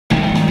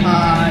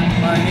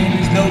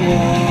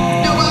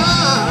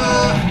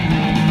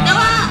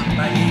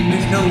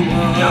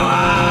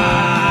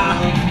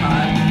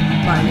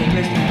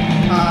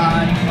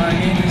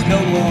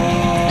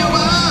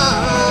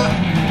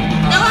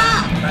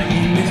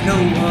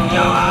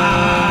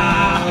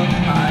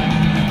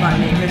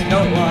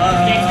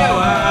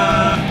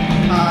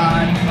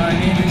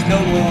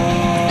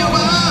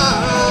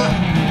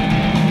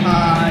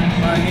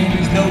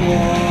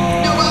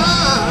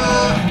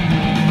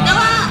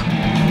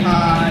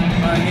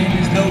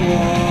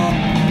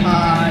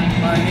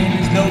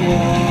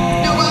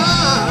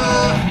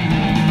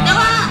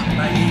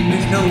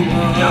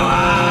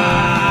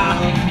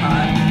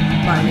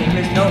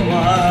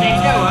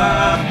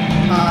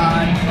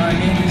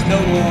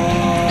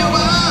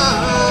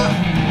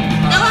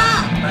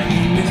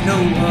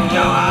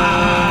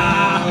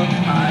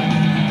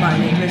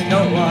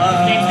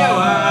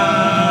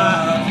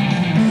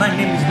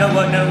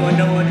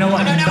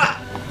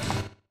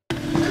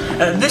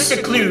This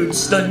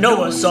includes the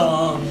Noah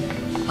song.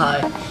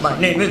 Hi, my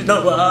name is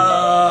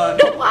Noah.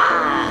 Noah.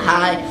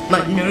 Hi,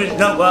 my name is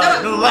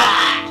Noah. Noah.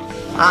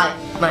 Hi,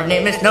 my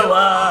name is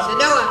Noah. Said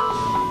Noah.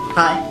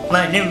 Hi,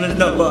 my name is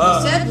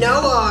Noah. Said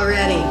Noah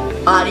already.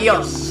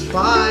 Adios.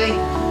 Bye.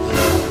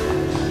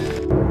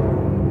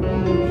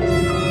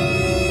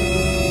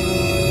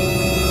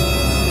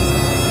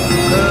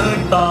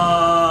 Goodbye.